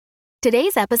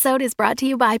Today's episode is brought to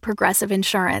you by Progressive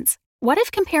Insurance. What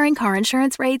if comparing car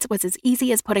insurance rates was as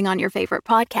easy as putting on your favorite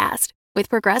podcast? With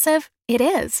Progressive, it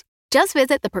is. Just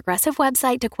visit the Progressive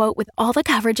website to quote with all the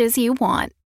coverages you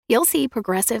want. You'll see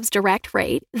Progressive's direct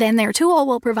rate, then their tool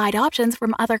will provide options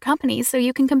from other companies so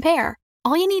you can compare.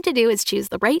 All you need to do is choose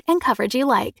the rate and coverage you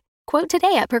like. Quote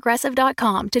today at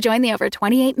Progressive.com to join the over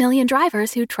 28 million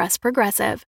drivers who trust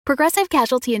Progressive. Progressive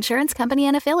Casualty Insurance Company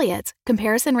and Affiliates.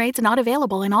 Comparison rates not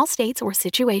available in all states or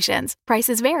situations.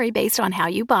 Prices vary based on how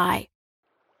you buy.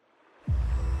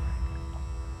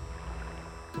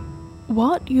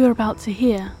 What you're about to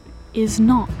hear is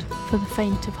not for the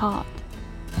faint of heart.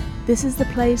 This is the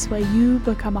place where you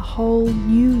become a whole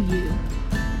new you.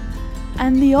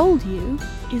 And the old you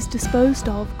is disposed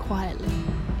of quietly.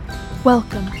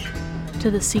 Welcome to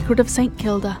The Secret of St.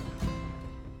 Kilda.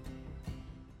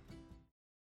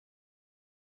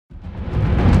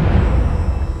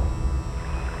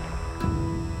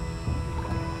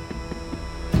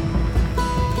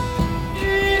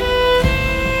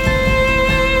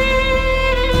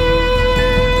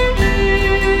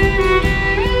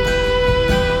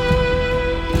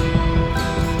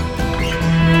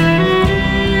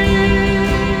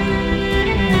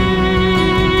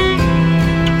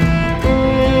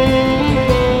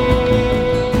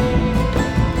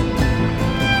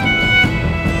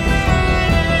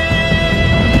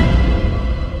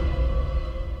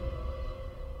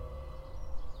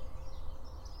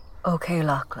 Okay,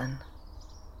 Lachlan.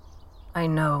 I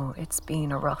know it's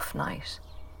been a rough night.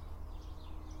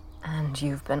 And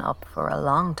you've been up for a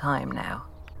long time now.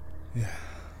 Yeah.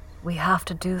 We have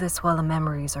to do this while the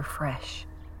memories are fresh.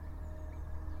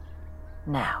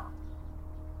 Now,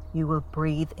 you will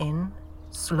breathe in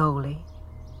slowly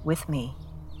with me.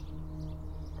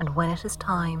 And when it is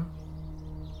time,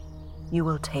 you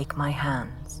will take my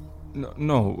hands.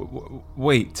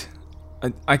 Wait.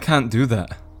 I can't do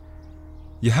that.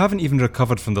 You haven't even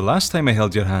recovered from the last time I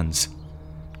held your hands.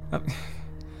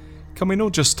 Can we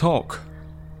not just talk?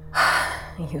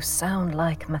 You sound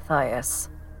like Matthias.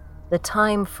 The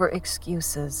time for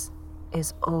excuses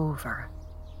is over.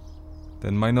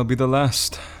 Then mine'll be the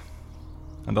last.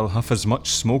 And I'll huff as much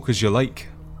smoke as you like.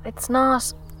 It's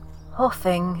not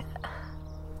huffing.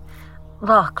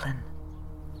 Lachlan,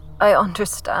 I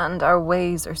understand our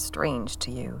ways are strange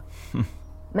to you.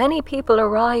 Many people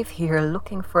arrive here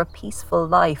looking for a peaceful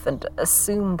life and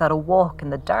assume that a walk in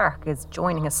the dark is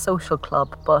joining a social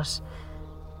club, but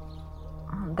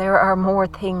there are more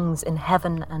things in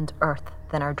heaven and earth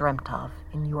than are dreamt of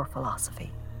in your philosophy.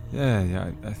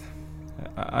 Yeah,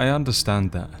 I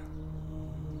understand that.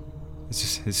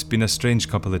 It's been a strange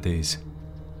couple of days.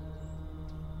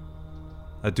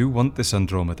 I do want this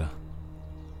Andromeda,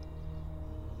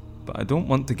 but I don't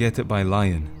want to get it by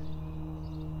lying.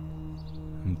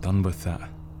 I'm done with that.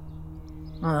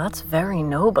 Well, that's very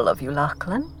noble of you,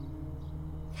 Lachlan.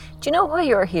 Do you know why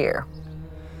you're here?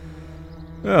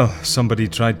 Well, somebody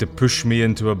tried to push me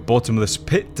into a bottomless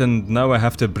pit, and now I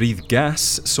have to breathe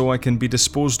gas so I can be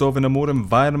disposed of in a more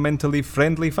environmentally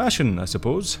friendly fashion, I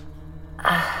suppose.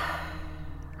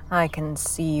 I can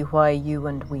see why you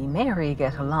and wee Mary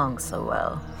get along so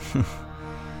well.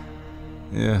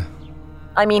 Yeah.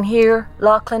 I mean here,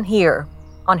 Lachlan, here,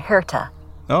 on Herta.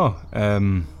 Oh,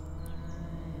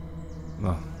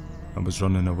 well, I was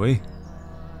running away.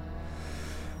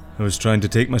 I was trying to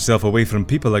take myself away from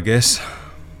people, I guess.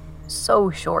 So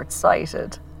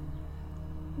short-sighted.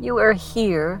 You are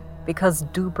here because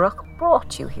Dubroch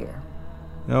brought you here.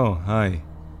 Oh, aye.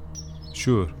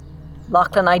 Sure.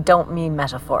 Lachlan, I don't mean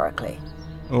metaphorically.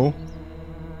 Oh?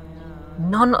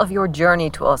 None of your journey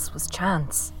to us was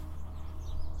chance.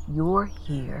 You're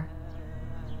here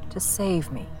to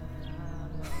save me.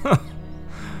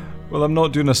 Well, I'm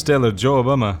not doing a stellar job,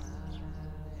 am I?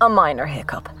 A minor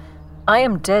hiccup. I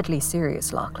am deadly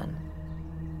serious, Lachlan.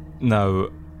 Now,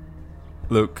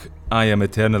 look, I am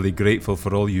eternally grateful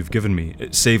for all you've given me.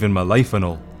 It's saving my life and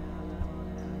all.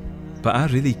 But I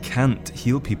really can't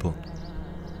heal people.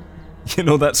 You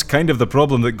know, that's kind of the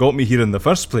problem that got me here in the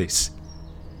first place.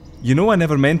 You know, I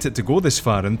never meant it to go this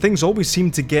far, and things always seem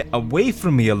to get away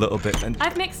from me a little bit, and...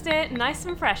 I've mixed it nice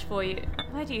and fresh for you.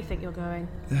 Where do you think you're going?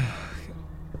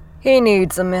 He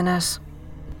needs a minute.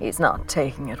 He's not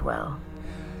taking it well.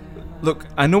 Look,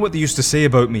 I know what they used to say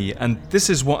about me, and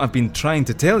this is what I've been trying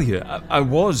to tell you. I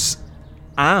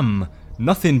am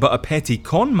nothing but a petty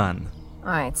con man.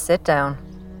 Alright, sit down.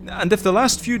 And if the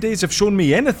last few days have shown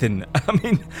me anything, I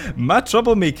mean, my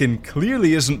troublemaking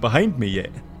clearly isn't behind me yet.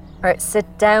 Alright,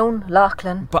 sit down,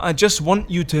 Lachlan. But I just want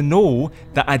you to know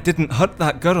that I didn't hurt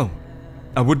that girl.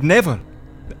 I would never.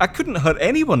 I couldn't hurt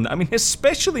anyone. I mean,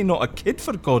 especially not a kid,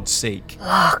 for God's sake.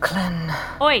 Lachlan.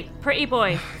 Oi, pretty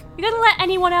boy. You gonna let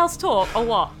anyone else talk, or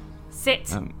what?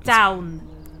 Sit down.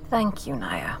 Thank you,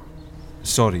 Naya.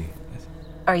 Sorry.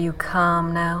 Are you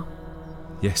calm now?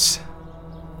 Yes.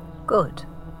 Good.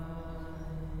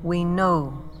 We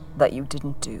know that you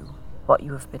didn't do what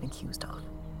you have been accused of.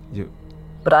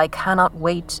 But I cannot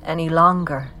wait any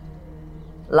longer.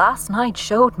 Last night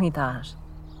showed me that.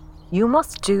 You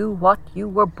must do what you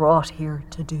were brought here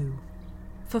to do.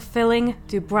 Fulfilling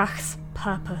Dubrach's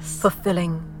purpose.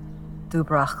 Fulfilling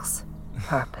Dubrach's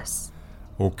purpose.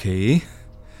 Okay.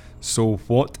 So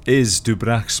what is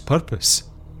Dubrach's purpose?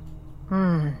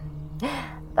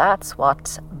 That's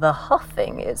what the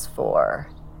huffing is for.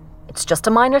 It's just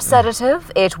a minor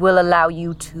sedative. It will allow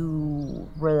you to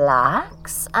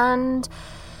relax and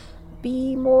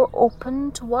be more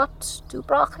open to what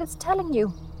Dubrach is telling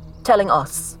you. Telling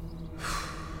us.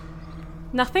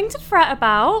 Nothing to fret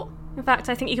about. In fact,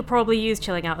 I think you could probably use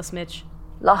chilling out a smidge.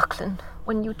 Lachlan,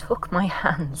 when you took my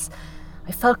hands,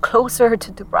 I felt closer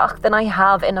to Dubrach than I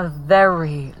have in a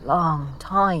very long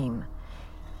time.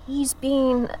 He's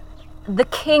been the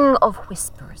king of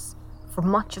whispers for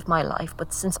much of my life,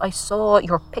 but since I saw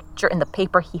your picture in the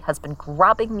paper, he has been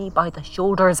grabbing me by the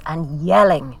shoulders and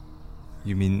yelling.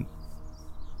 You mean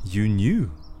you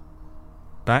knew?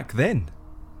 Back then?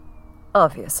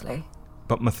 Obviously.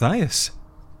 But Matthias?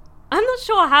 I'm not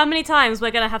sure how many times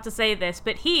we're gonna have to say this,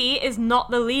 but he is not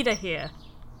the leader here.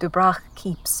 Dubrach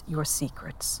keeps your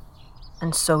secrets,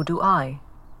 and so do I.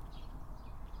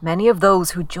 Many of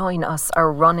those who join us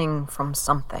are running from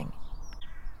something.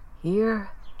 Here,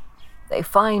 they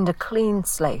find a clean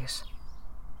slate.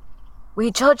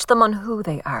 We judge them on who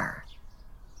they are,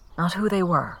 not who they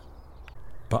were.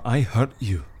 But I hurt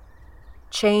you.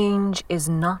 Change is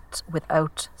not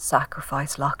without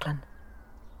sacrifice, Lachlan.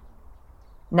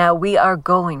 Now we are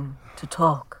going to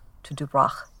talk to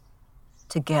Dubrach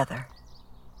together.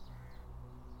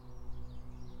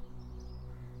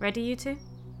 Ready, you two?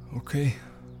 Okay.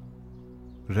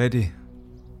 Ready.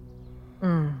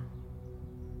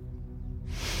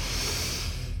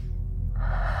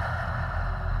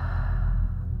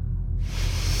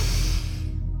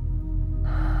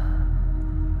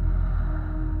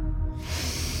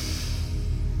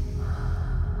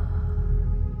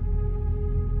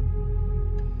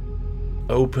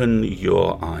 Open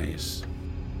your eyes.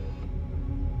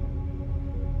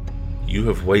 You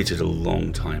have waited a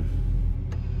long time.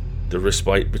 The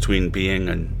respite between being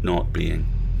and not being,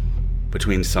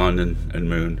 between sun and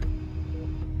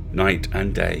moon, night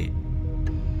and day,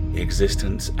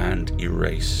 existence and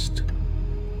erased.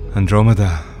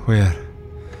 Andromeda,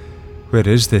 where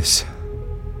is this?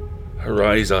 Her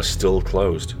eyes are still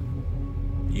closed.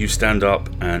 You stand up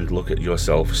and look at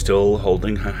yourself, still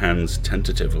holding her hands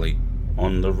tentatively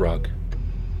on the rug,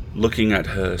 looking at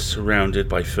her surrounded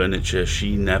by furniture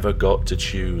she never got to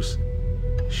choose.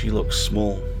 She looks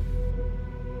small.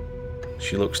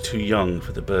 She looks too young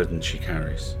for the burden she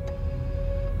carries.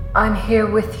 I'm here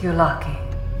with you, Lockie.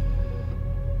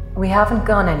 We haven't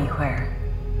gone anywhere.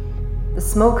 The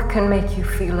smoke can make you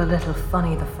feel a little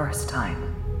funny the first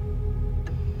time.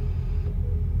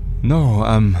 No,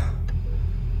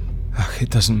 it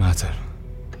doesn't matter.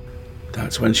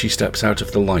 That's when she steps out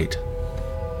of the light.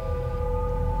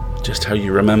 Just how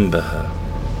you remember her.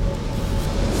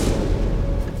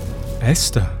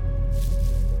 Esther?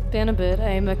 Been a bit,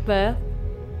 eh, Macbeth?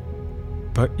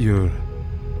 But you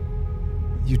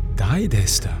died,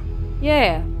 Esther.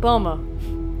 Yeah, bummer.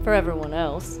 For everyone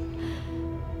else.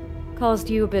 Caused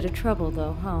you a bit of trouble,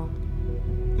 though, huh?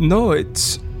 No,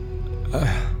 it's...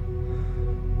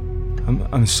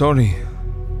 I'm sorry.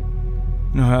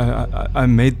 No, I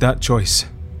made that choice.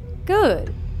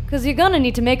 Good, because you're gonna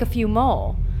need to make a few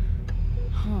more.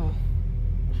 Huh.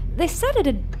 They said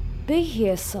it'd be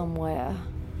here somewhere.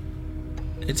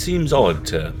 It seems odd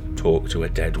to talk to a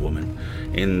dead woman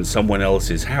in someone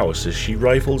else's house as she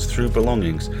rifles through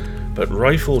belongings, but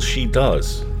rifle she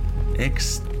does,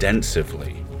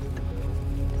 extensively.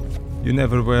 You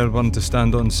never were one to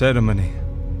stand on ceremony.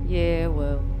 Yeah,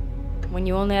 well, when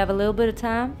you only have a little bit of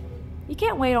time, you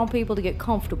can't wait on people to get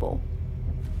comfortable.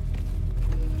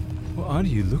 What are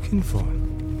you looking for?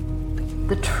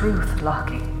 The truth,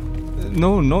 Lockie.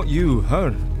 No, not you,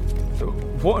 her.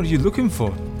 What are you looking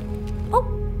for? Oh,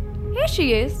 here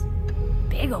she is.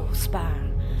 Big old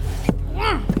spine.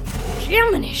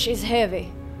 Jiminy, she's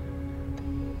heavy.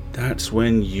 That's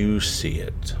when you see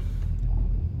it.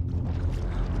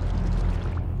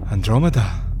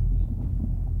 Andromeda.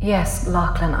 Yes,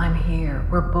 Lachlan, I'm here.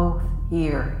 We're both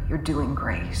here. You're doing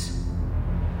great.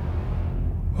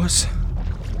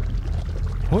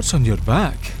 What's on your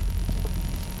back?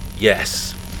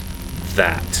 Yes,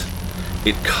 that.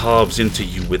 It carves into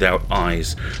you without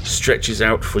eyes, stretches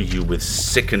out for you with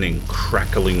sickening,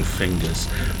 crackling fingers.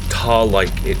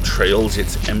 Tar-like, it trails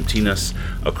its emptiness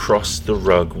across the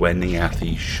rug where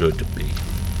Niathi should be.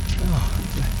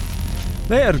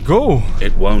 Let her go.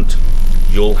 It won't.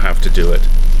 You'll have to do it.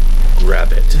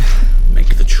 Grab it.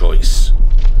 Make the choice.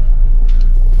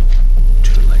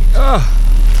 Too late.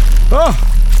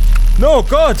 No,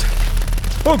 God!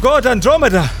 Oh, God,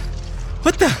 Andromeda!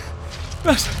 What the...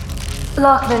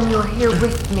 Lachlan, you're here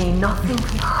with me. Nothing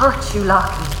can hurt you,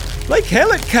 Lachlan. Like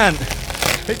hell it can't!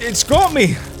 It's got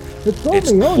me!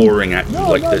 It's pouring at you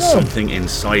like there's something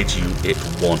inside you it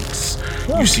wants.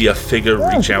 You see a figure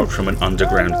reach out from an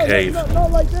underground cave.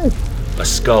 A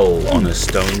skull on a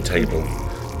stone table.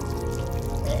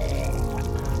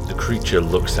 The creature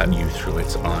looks at you through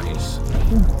its eyes.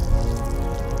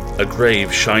 A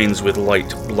grave shines with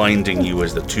light, blinding you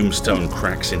as the tombstone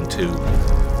cracks in two.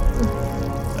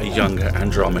 A younger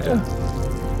Andromeda,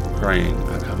 praying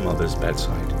at her mother's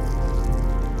bedside.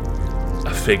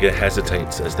 A figure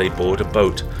hesitates as they board a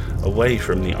boat away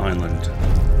from the island.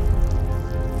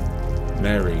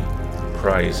 Mary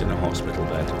cries in a hospital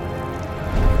bed,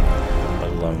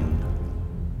 alone.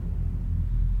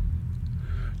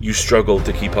 You struggle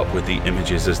to keep up with the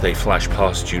images as they flash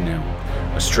past you now.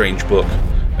 A strange book,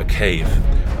 a cave,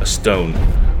 a stone,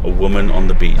 a woman on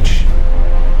the beach.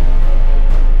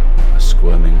 A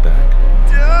squirming bag.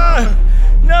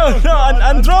 No,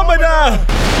 Andromeda!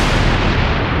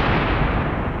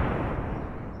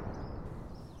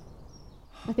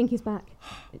 I think he's back.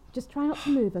 Just try not to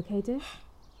move, okay, dear?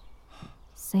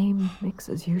 Same mix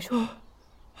as usual.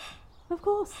 Of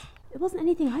course. It wasn't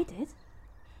anything I did.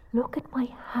 Look at my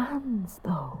hands,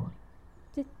 though.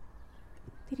 Did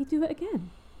he do it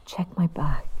again? Check my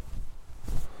back.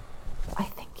 I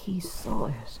think he saw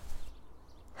it.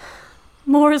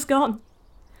 Moira's gone.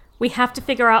 We have to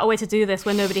figure out a way to do this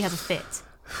when nobody has a fit.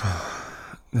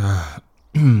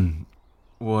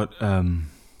 What,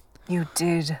 You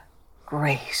did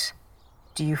great.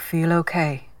 Do you feel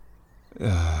okay?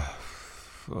 It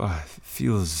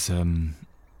feels, I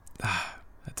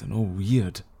don't know,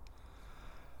 weird.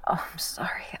 Oh, I'm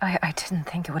sorry. I didn't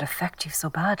think it would affect you so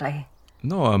badly.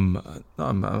 No,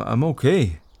 I'm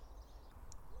okay.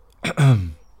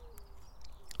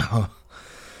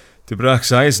 To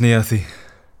Brack's eyes, Niathi.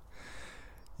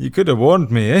 You could have warned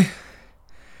me, eh?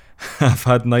 I've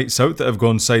had nights out that have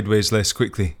gone sideways less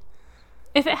quickly.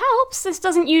 If it helps, this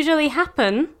doesn't usually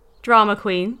happen, drama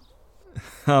queen.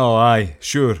 Oh, aye,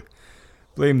 sure.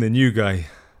 Blame the new guy.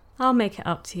 I'll make it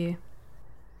up to you.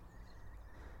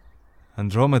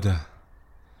 Andromeda,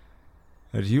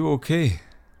 are you okay?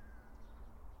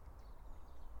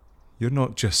 You're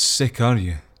not just sick, are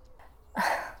you?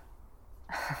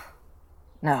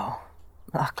 No,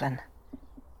 Lachlan.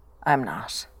 I'm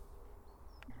not.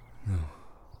 No.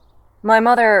 My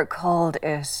mother called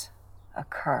it a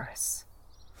curse.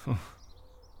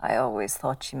 I always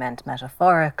thought she meant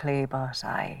metaphorically, but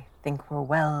I think we're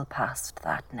well past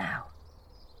that now.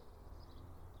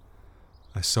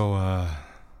 I saw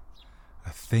a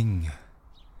thing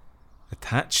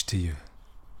attached to you.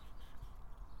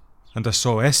 And I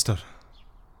saw Esther.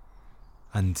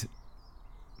 And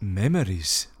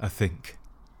memories, I think.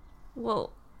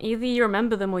 Well, either you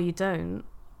remember them or you don't.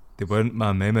 They weren't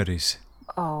my memories.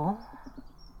 Oh?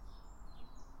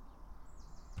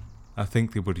 I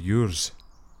think they were yours.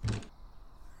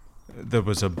 There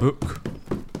was a book.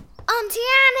 Auntie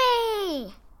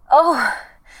Annie! Oh,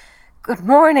 good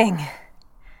morning.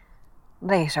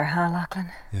 Later, huh,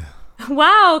 Lachlan? Yeah.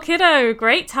 Wow, kiddo,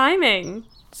 great timing.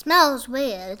 Smells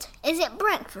weird. Is it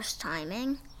breakfast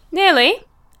timing? Nearly.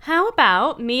 How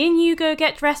about me and you go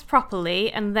get dressed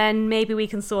properly and then maybe we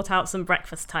can sort out some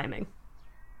breakfast timing?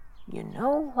 You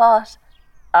know what?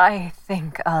 I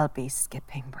think I'll be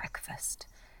skipping breakfast.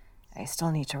 I still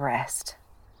need to rest.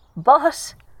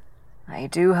 But I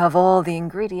do have all the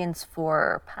ingredients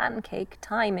for pancake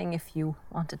timing if you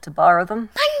wanted to borrow them.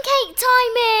 Pancake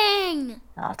timing!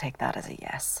 I'll take that as a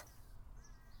yes.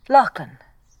 Lachlan,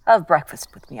 have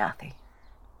breakfast with Niathi.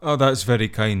 Oh, that's very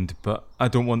kind, but I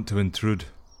don't want to intrude.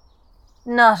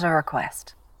 Not a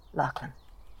request, Lachlan.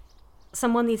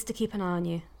 Someone needs to keep an eye on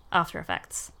you. After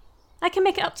Effects. I can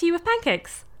make it up to you with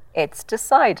pancakes. It's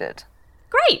decided.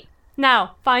 Great!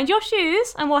 Now, find your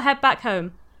shoes and we'll head back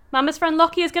home. Mama's friend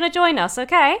Lockie is going to join us,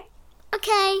 okay?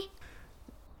 Okay.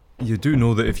 You do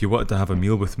know that if you wanted to have a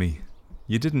meal with me,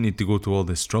 you didn't need to go to all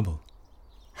this trouble.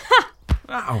 Ha!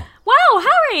 Ow! Wow,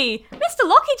 Harry! Mr.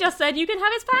 Lockie just said you can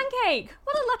have his pancake.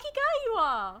 What a lucky guy you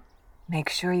are. Make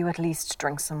sure you at least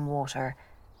drink some water.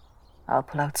 I'll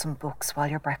pull out some books while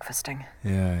you're breakfasting.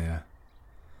 Yeah.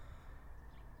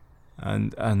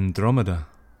 And Andromeda,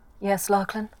 Yes,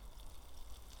 Lachlan?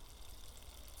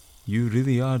 you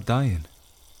really are dying.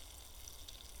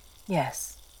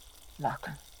 Yes,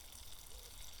 Lachlan.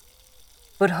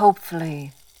 But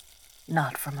hopefully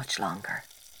not for much longer.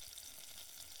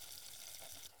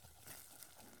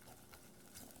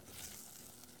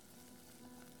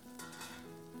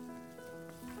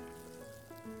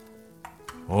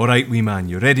 All right, wee man,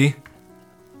 you ready?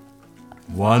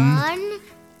 One, 1,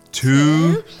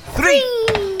 2, 3.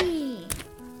 3!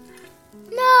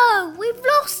 No, we've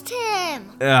lost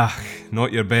him!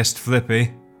 Not your best flip, eh?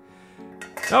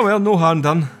 Oh well, no harm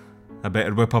done. I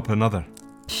better whip up another.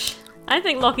 I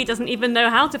think Lockie doesn't even know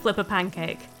how to flip a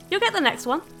pancake. You'll get the next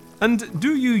one. And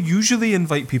do you usually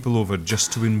invite people over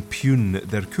just to impugn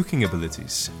their cooking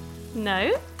abilities?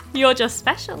 No, you're just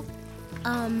special.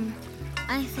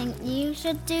 I think you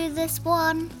should do this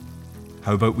one.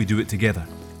 How about we do it together?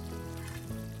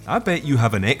 I bet you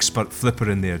have an expert flipper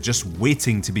in there just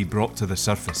waiting to be brought to the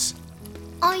surface.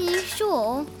 Are you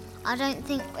sure? I don't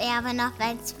think we have enough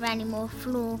eggs for any more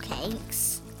floor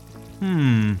cakes.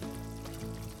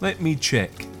 Let me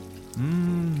check.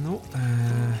 No.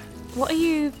 What are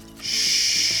you...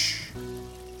 Shh.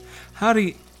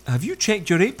 Harry, have you checked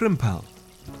your apron, pal?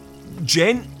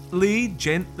 Gently.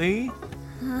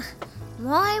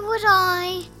 Why would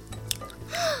I?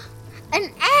 An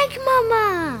egg,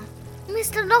 Mama!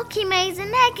 Mr. Lockie made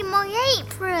an egg in my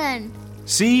apron.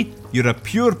 See, you're a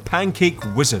pure pancake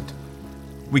wizard.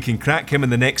 We can crack him in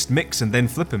the next mix and then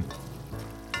flip him.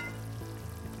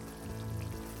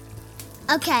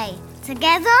 Okay,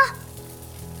 together?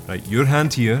 Right, your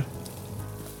hand here.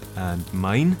 And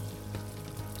mine.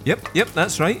 Yep,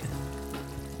 that's right.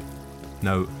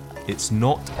 Now, it's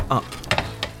not up.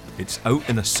 It's out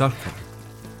in a circle.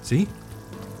 See?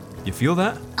 You feel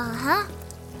that? Uh-huh.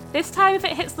 This time if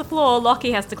it hits the floor,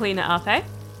 Lockie has to clean it up, eh?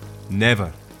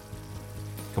 Never.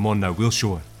 Come on now, we'll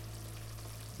show her.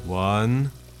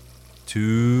 1,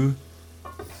 2,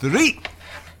 3.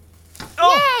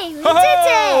 Yay, we did it!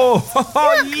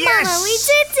 Oh, Look, yes! Mama, we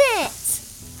did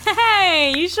it!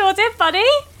 Hey, you sure did, buddy.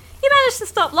 You managed to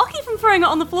stop Lockie from throwing it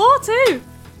on the floor too.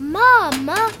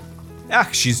 Mama!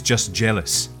 She's just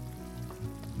jealous.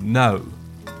 Now,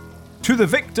 to the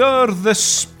victor, the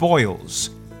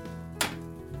spoils.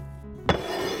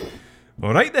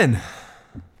 All right then,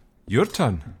 your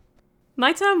turn.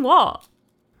 My turn what?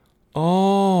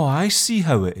 Oh, I see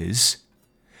how it is.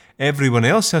 Everyone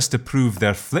else has to prove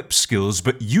their flip skills,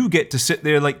 but you get to sit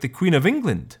there like the Queen of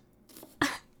England.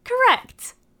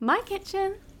 Correct. My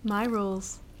kitchen, my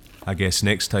rules. I guess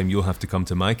next time you'll have to come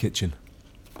to my kitchen.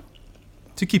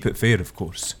 To keep it fair, of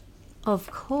course. Of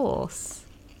course.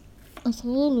 It's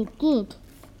really good.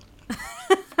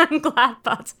 I'm glad,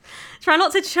 bud. Try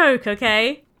not to choke,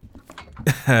 okay?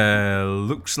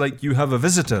 Looks like you have a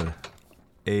visitor.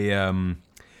 A,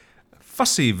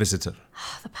 fussy visitor.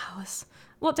 The powers.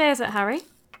 What day is it, Harry?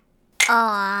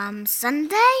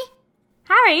 Sunday?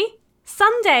 Harry?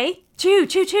 Sunday? Choo.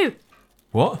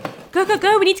 What?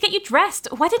 Go. We need to get you dressed.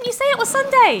 Why didn't you say it was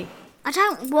Sunday? I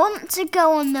don't want to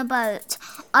go on the boat.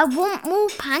 I want more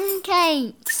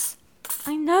pancakes.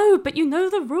 I know, but you know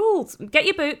the rules. Get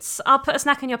your boots. I'll put a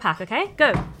snack in your pack, okay?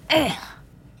 Go.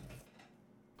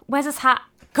 Where's his hat?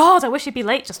 God, I wish he'd be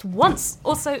late just once.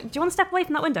 Also, do you want to step away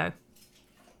from that window?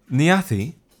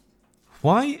 Niathi,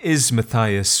 why is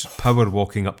Matthias power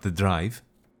walking up the drive?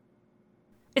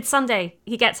 It's Sunday.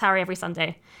 He gets Harry every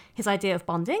Sunday. His idea of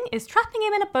bonding is trapping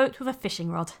him in a boat with a fishing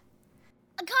rod.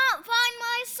 I can't find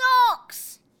my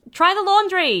socks. Try the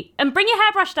laundry and bring your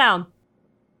hairbrush down.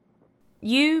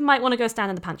 You might want to go stand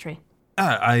in the pantry.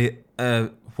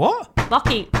 What?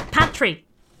 Lockie, pantry.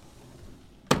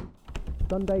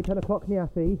 Sunday, 10 o'clock,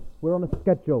 Niathi. We're on a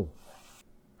schedule.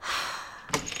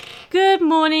 Good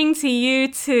morning to you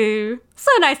too.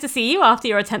 So nice to see you after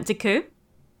your attempted coup.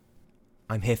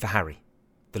 I'm here for Harry.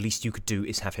 The least you could do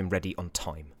is have him ready on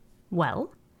time.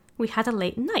 Well, we had a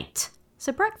late night,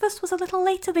 so breakfast was a little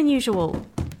later than usual.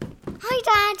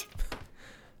 Hi, Dad.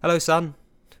 Hello, son.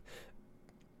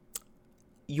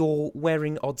 You're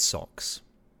wearing odd socks.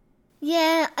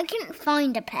 Yeah, I couldn't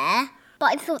find a pair, but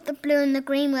I thought the blue and the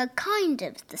green were kind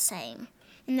of the same.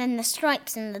 And then the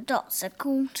stripes and the dots are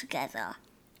cool together.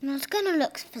 And I was going to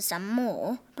look for some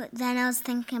more, but then I was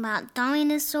thinking about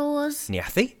dinosaurs.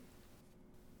 Niathi?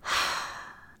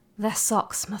 They're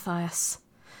socks, Matthias.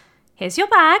 Here's your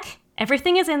bag.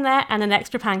 Everything is in there and an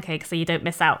extra pancake so you don't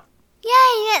miss out.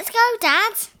 Yay, let's go,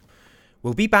 Dad.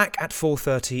 We'll be back at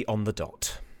 4:30 on the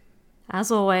dot.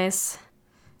 As always.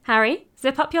 Harry,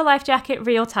 zip up your life jacket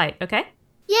real tight, okay?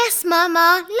 Yes,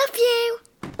 Mama. Love you.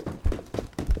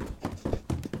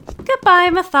 Goodbye,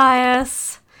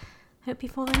 Matthias. Hope you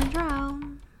fall in and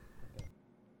drown.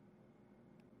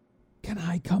 Can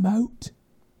I come out?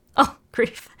 Oh,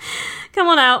 grief. Come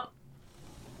on out.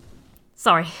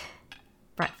 Sorry.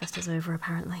 Breakfast is over,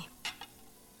 apparently.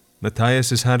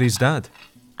 Matthias is Harry's dad.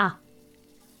 Ah.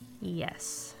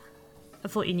 Yes. I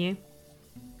thought you knew.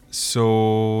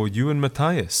 So, you and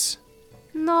Matthias?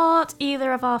 Not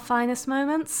either of our finest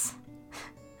moments.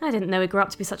 I didn't know he grew up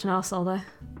to be such an arsehole, though.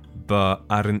 But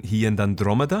aren't he and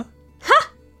Andromeda?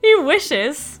 Ha! He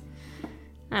wishes!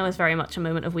 That was very much a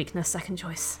moment of weakness, second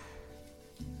choice.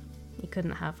 He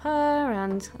couldn't have her,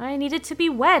 and I needed to be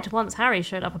wed once Harry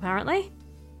showed up, apparently.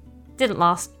 Didn't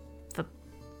last, for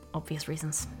obvious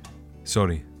reasons.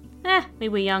 Sorry. We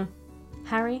were young.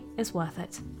 Harry is worth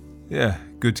it. Yeah,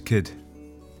 good kid.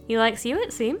 He likes you,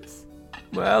 it seems.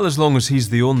 Well, as long as he's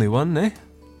the only one, eh?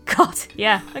 God,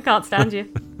 yeah, I can't stand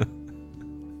you.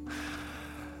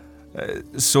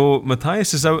 So,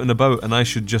 Matthias is out and about and I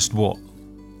should just what?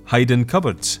 Hide in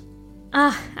cupboards?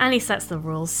 And he sets the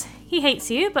rules. He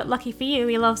hates you, but lucky for you,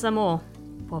 he loves them all.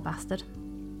 Poor bastard.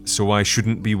 So I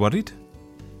shouldn't be worried?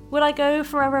 Would I go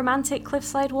for a romantic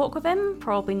cliffside walk with him?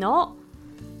 Probably not.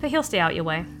 But he'll stay out your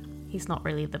way. He's not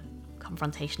really the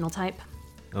confrontational type.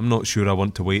 I'm not sure I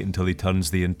want to wait until he turns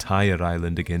the entire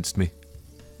island against me.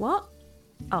 What?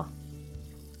 Oh.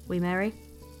 We marry?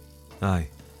 Aye.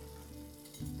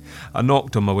 I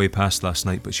knocked on my way past last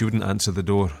night, but she wouldn't answer the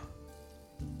door.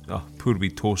 Poor wee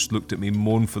Toast looked at me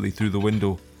mournfully through the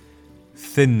window.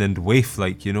 Thin and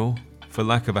waif-like, you know, for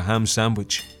lack of a ham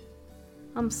sandwich.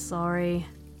 I'm sorry.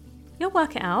 You'll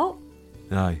work it out.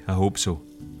 Aye, I hope so.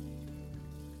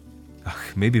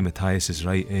 Maybe Matthias is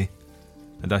right, eh?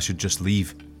 And I should just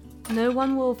leave. No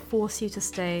one will force you to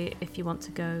stay if you want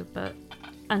to go, but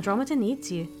Andromeda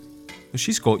needs you.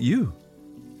 She's got you.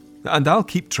 And I'll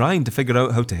keep trying to figure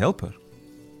out how to help her.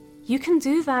 You can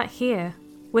do that here,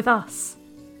 with us.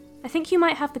 I think you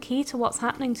might have the key to what's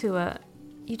happening to her.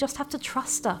 You just have to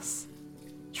trust us.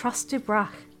 Trust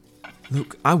Dubrach.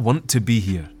 Look, I want to be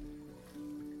here.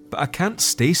 But I can't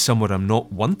stay somewhere I'm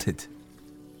not wanted.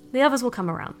 The others will come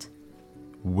around.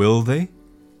 Will they?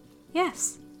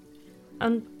 Yes.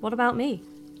 And what about me?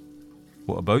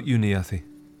 What about you, Niathi?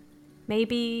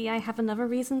 Maybe I have another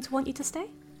reason to want you to stay?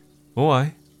 Oh,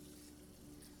 aye.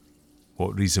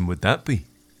 What reason would that be?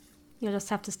 You'll just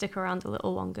have to stick around a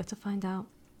little longer to find out.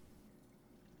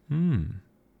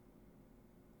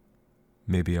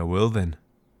 Maybe I will then.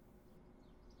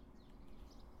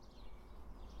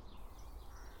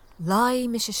 Lai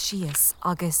Mishashias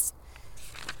agus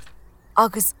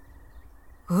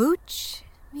Hooch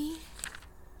me?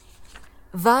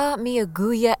 Va mi a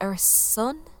guya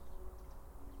son?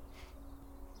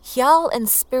 Hial en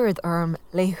spirit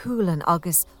le hulan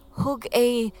agus hug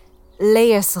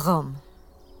leas rum.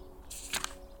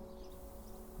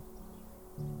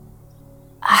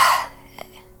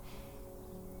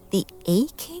 The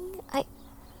aching?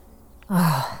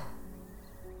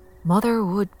 Mother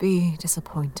would be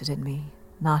disappointed in me,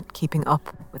 not keeping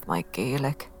up with my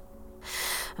Gaelic.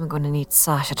 I'm going to need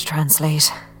Sasha to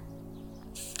translate.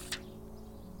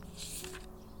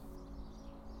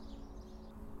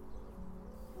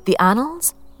 The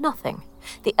annals? Nothing.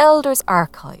 The elders'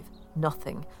 archive?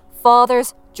 Nothing.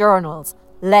 Father's journals?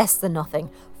 Less than nothing.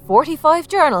 45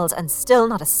 journals and still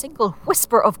not a single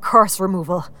whisper of curse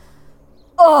removal.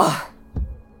 Oh,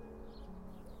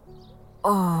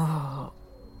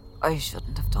 I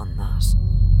shouldn't have done that.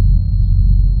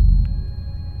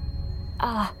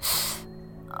 I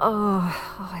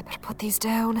better put these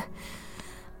down.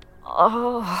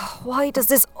 Why does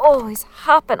this always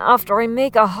happen after I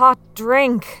make a hot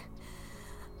drink?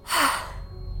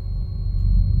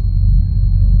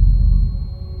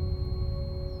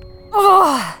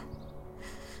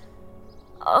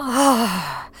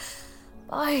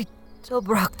 By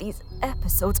Dubrach, these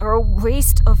episodes are a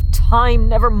waste of time.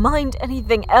 Never mind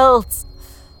anything else.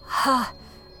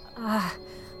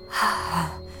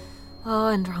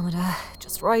 Andromeda,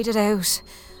 just write it out.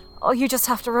 You just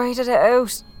have to write it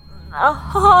out.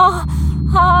 I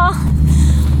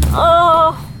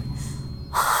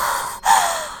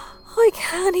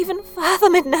can't even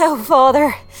fathom it now,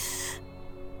 Father.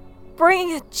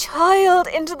 Bringing a child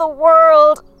into the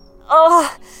world.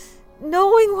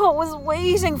 Knowing what was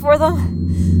waiting for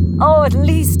them. At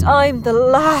least I'm the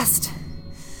last.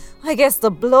 I guess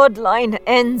the bloodline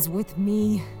ends with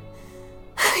me.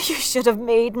 You should have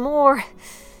made more.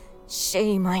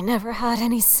 Shame I never had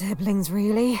any siblings,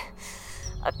 really.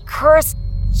 A curse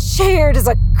shared is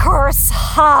a curse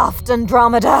halved,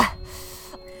 Andromeda.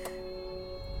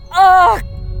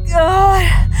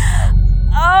 God.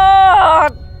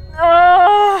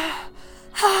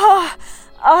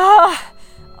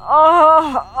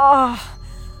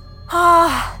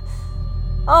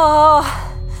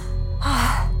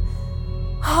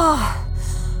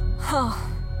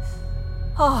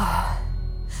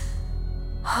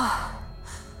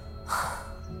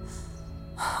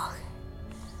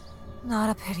 Not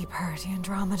a pity party,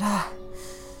 Andromeda.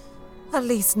 At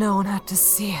least no one had to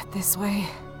see it this way.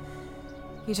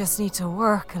 You just need to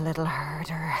work a little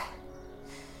harder.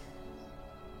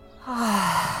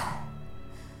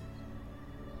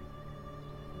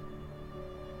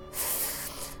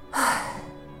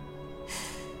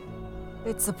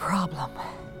 It's a problem.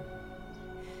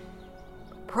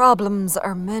 Problems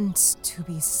are meant to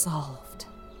be solved.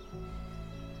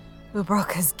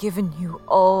 Ubrok has given you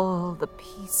all the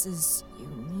pieces you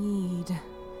need.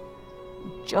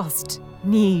 You just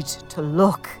need to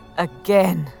look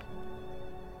again.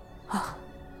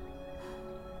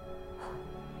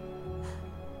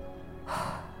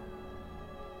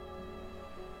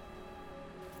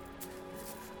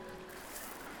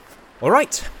 All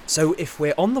right, so if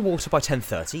we're on the water by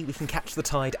 10:30, we can catch the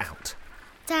tide out.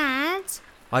 Dad?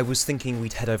 I was thinking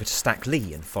we'd head over to Stack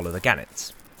Lee and follow the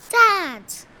gannets. Dad!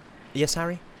 Yes,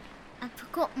 Harry? I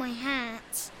forgot my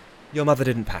hat. Your mother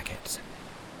didn't pack it.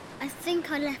 I think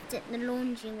I left it in the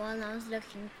laundry while I was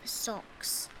looking for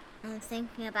socks. I'm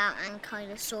thinking about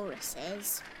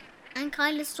ankylosauruses.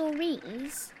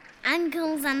 Ankylosauries?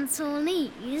 Ankles and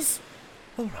sauries?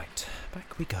 All right,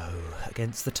 back we go,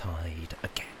 against the tide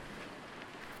again.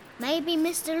 Maybe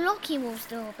Mr. Lockie will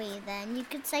still be there and you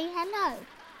could say hello.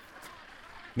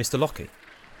 Mr. Lockie?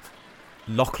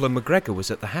 Lachlan McGregor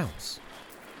was at the house.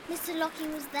 Mr. Lockie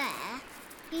was there.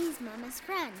 He's Mama's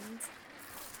friend.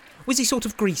 Was he sort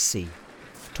of greasy?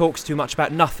 Talks too much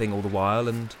about nothing all the while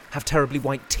and have terribly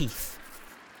white teeth?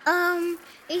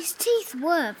 His teeth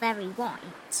were very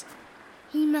white.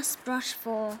 He must brush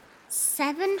for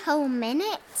 7 whole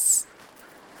minutes.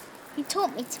 He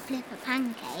taught me to flip a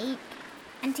pancake,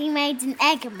 and he made an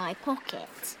egg in my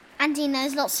pocket. And he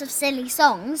knows lots of silly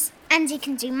songs, and he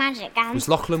can do magic and... Was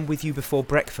Lachlan with you before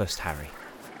breakfast, Harry?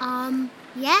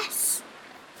 Yes.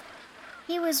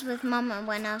 He was with Mama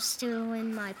when I was still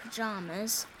in my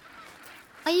pyjamas.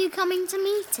 Are you coming to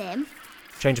meet him?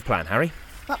 Change of plan, Harry.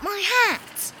 But my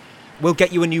hat! We'll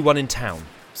get you a new one in town.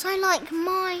 So I like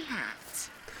my hat.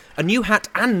 A new hat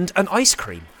and an ice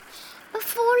cream.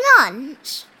 Before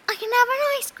lunch? I can have an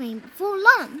ice cream before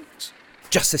lunch.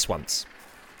 Just this once.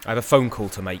 I have a phone call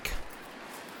to make.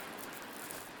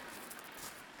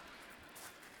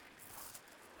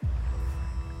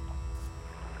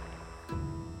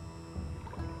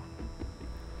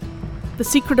 The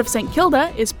Secret of St.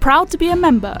 Kilda is proud to be a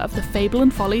member of the Fable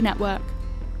and Folly Network.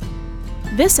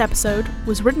 This episode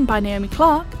was written by Naomi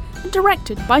Clark and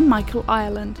directed by Michael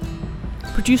Ireland.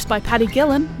 Produced by Paddy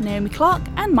Gillen, Naomi Clark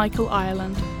and Michael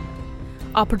Ireland.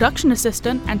 Our production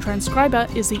assistant and transcriber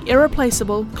is the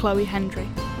irreplaceable Chloe Hendry.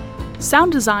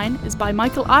 Sound design is by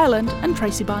Michael Ireland and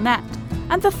Tracy Barnett,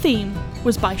 and the theme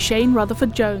was by Shane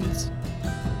Rutherford-Jones.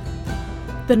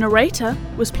 The narrator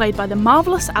was played by the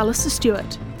marvellous Alistair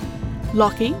Stewart.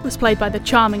 Lockie was played by the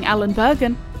charming Alan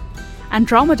Bergen.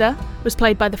 Andromeda was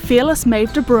played by the fearless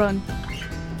Maeve de Bruin.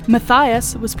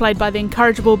 Matthias was played by the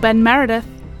incorrigible Ben Meredith.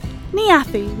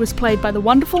 Niathi was played by the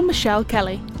wonderful Michelle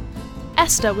Kelly.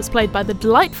 Esther was played by the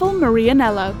delightful Maria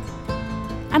Nello.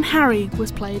 And Harry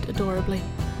was played adorably.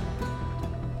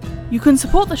 You can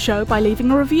support the show by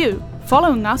leaving a review,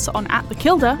 following us on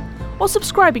 @thekilda, or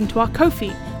subscribing to our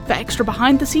Ko-fi for extra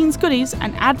behind-the-scenes goodies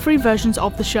and ad-free versions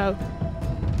of the show.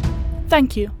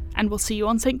 Thank you, and we'll see you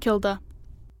on St. Kilda.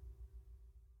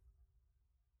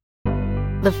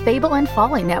 The Fable and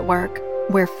Folly Network,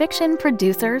 where fiction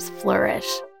producers flourish.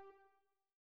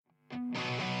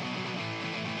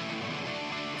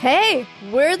 Hey,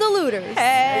 we're the Looters.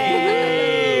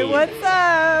 Hey, what's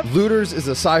up? Looters is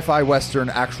a sci-fi western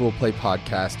actual play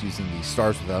podcast using the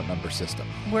Stars Without Number system.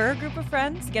 We're a group of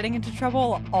friends getting into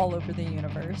trouble all over the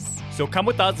universe. So come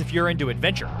with us if you're into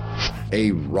adventure.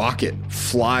 A rocket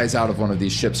flies out of one of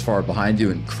these ships far behind you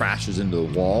and crashes into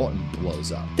the wall and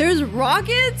blows up. There's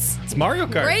rockets? It's Mario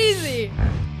Kart. Crazy.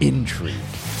 Intrigue.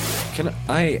 Can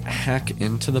I hack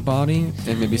into the body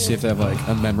and maybe see if they have like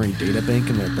a memory data bank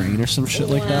in their brain or some shit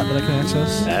like that I can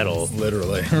access? That'll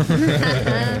literally.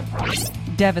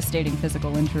 Devastating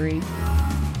physical injury.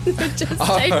 Just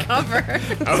take cover.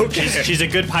 Okay. She's a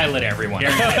good pilot, everyone.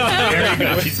 There you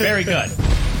go. She's very good.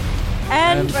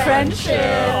 And friendship.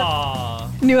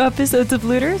 Aww. New episodes of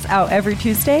Looters out every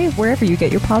Tuesday, wherever you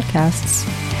get your podcasts.